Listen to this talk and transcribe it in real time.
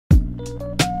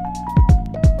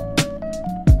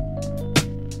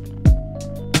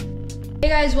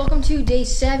guys, welcome to day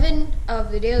 7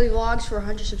 of the daily vlogs for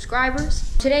 100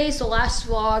 subscribers. Today is the last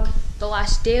vlog, the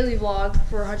last daily vlog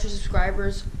for 100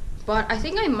 subscribers, but I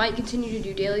think I might continue to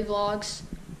do daily vlogs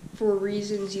for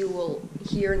reasons you will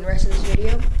hear in the rest of this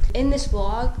video. In this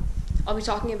vlog, I'll be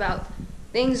talking about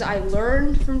things I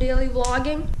learned from daily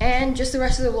vlogging and just the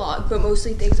rest of the vlog, but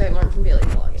mostly things I learned from daily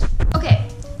vlogging. Okay,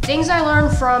 things I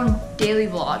learned from daily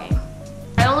vlogging.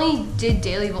 I only did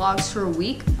daily vlogs for a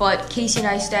week, but Casey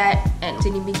Neistat and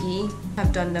Sydney McGee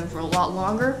have done them for a lot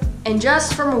longer. And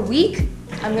just from a week,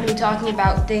 I'm gonna be talking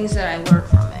about things that I learned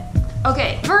from it.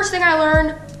 Okay, first thing I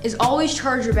learned is always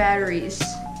charge your batteries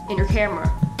in your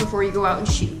camera before you go out and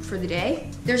shoot for the day.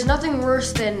 There's nothing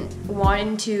worse than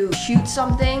wanting to shoot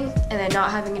something and then not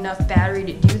having enough battery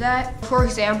to do that. For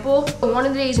example, one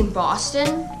of the days in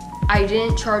Boston, I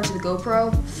didn't charge the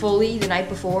GoPro fully the night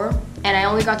before, and I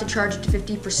only got to charge it to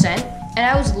 50%. And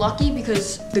I was lucky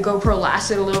because the GoPro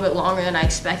lasted a little bit longer than I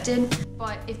expected.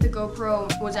 But if the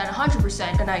GoPro was at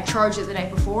 100% and I charged it the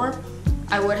night before,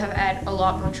 I would have had a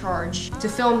lot more charge to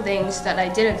film things that I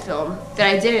didn't film, that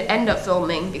I didn't end up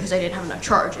filming because I didn't have enough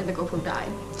charge and the GoPro died.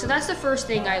 So that's the first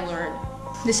thing I learned.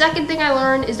 The second thing I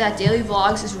learned is that daily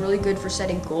vlogs is really good for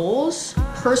setting goals.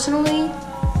 Personally,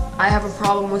 I have a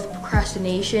problem with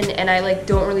procrastination and I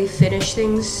don't really finish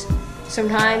things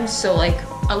sometimes. So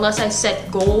unless I set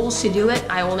goals to do it,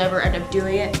 I will never end up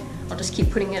doing it. I'll just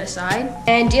keep putting it aside.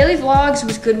 And daily vlogs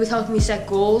was good with helping me set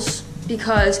goals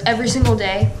because every single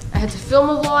day I had to film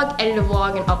a vlog, edit a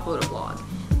vlog, and upload a vlog.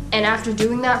 And after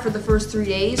doing that for the first 3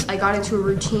 days, I got into a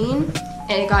routine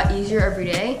and it got easier every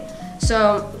day.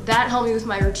 So that helped me with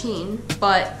my routine,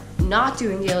 but not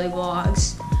doing daily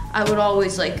vlogs, I would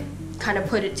always kind of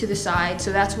put it to the side.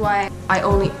 So that's why I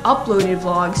only uploaded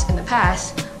vlogs in the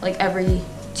past, every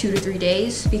 2 to 3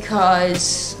 days,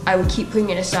 because I would keep putting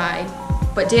it aside.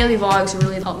 But daily vlogs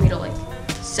really helped me to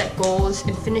set goals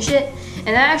and finish it. And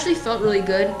that actually felt really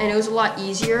good, and it was a lot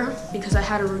easier because I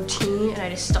had a routine and I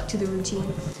just stuck to the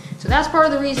routine. So that's part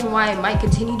of the reason why I might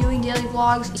continue doing daily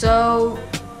vlogs. So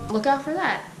look out for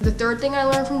that. The third thing I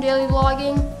learned from daily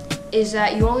vlogging is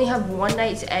that you only have one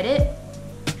night to edit.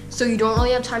 So you don't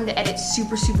really have time to edit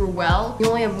super well. You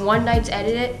only have one night to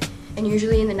edit it, and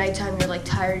usually in the nighttime you're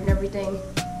tired and everything.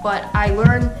 But I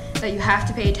learned that you have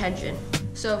to pay attention.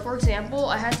 So for example,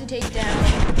 I had to take down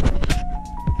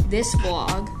this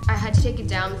vlog. I had to take it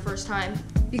down the first time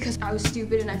because I was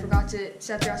stupid and I forgot to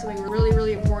censor out something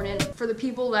really important. For the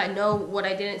people that know what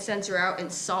I didn't censor out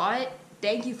and saw it,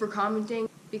 thank you for commenting,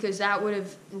 because that would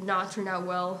have not turned out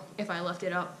well if I left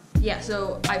it up. Yeah,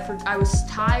 so I was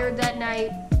tired that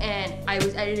night and I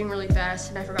was editing really fast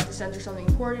and I forgot to censor something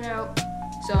important out,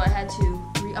 so I had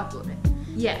to re-upload it.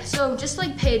 Yeah, so just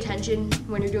pay attention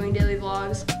when you're doing daily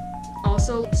vlogs.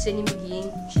 Also, Sydney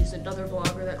McGee, she's another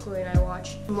vlogger that Chloe and I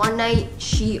watch. One night,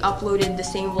 she uploaded the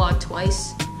same vlog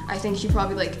twice. I think she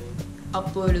probably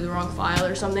uploaded the wrong file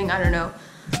or something, I don't know.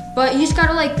 But you just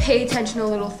gotta pay attention to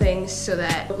little things so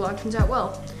that the vlog turns out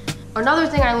well. Another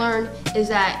thing I learned is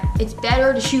that it's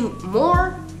better to shoot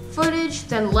more footage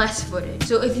than less footage.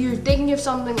 So if you're thinking of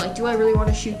something do I really want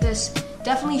to shoot this?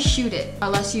 Definitely shoot it,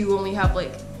 unless you only have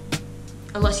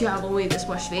unless you have only this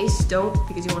much space. Don't,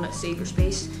 because you want to save your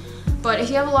space. But if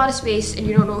you have a lot of space and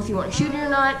you don't know if you want to shoot it or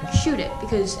not, shoot it,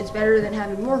 because it's better than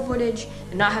having more footage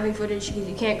and not having footage, because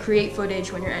you can't create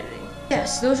footage when you're editing.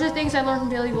 Yes, those are the things I learned from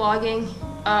daily vlogging.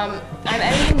 I'm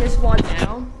editing this vlog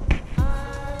now.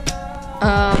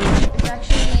 It's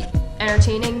actually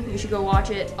entertaining. You should go watch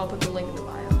it. I'll put the link in the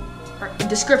bio. Or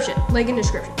description. Link in the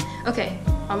description. Okay,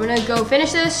 I'm gonna go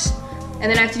finish this, and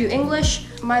then I have to do English.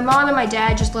 My mom and my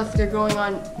dad just left. They're going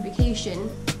on vacation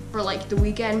for the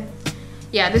weekend.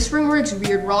 Yeah, this spring break's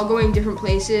weird. We're all going different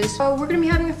places. So we're gonna be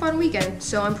having a fun weekend.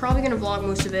 So I'm probably gonna vlog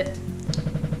most of it.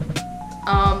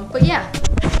 But yeah,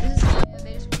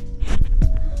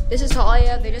 this is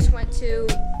Talia. They just went to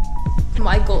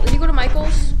Michael. Did you go to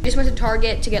Michael's? They just went to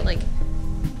Target to get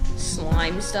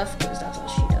slime stuff because that's all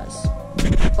she does.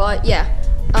 But yeah,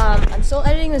 I'm still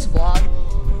editing this vlog,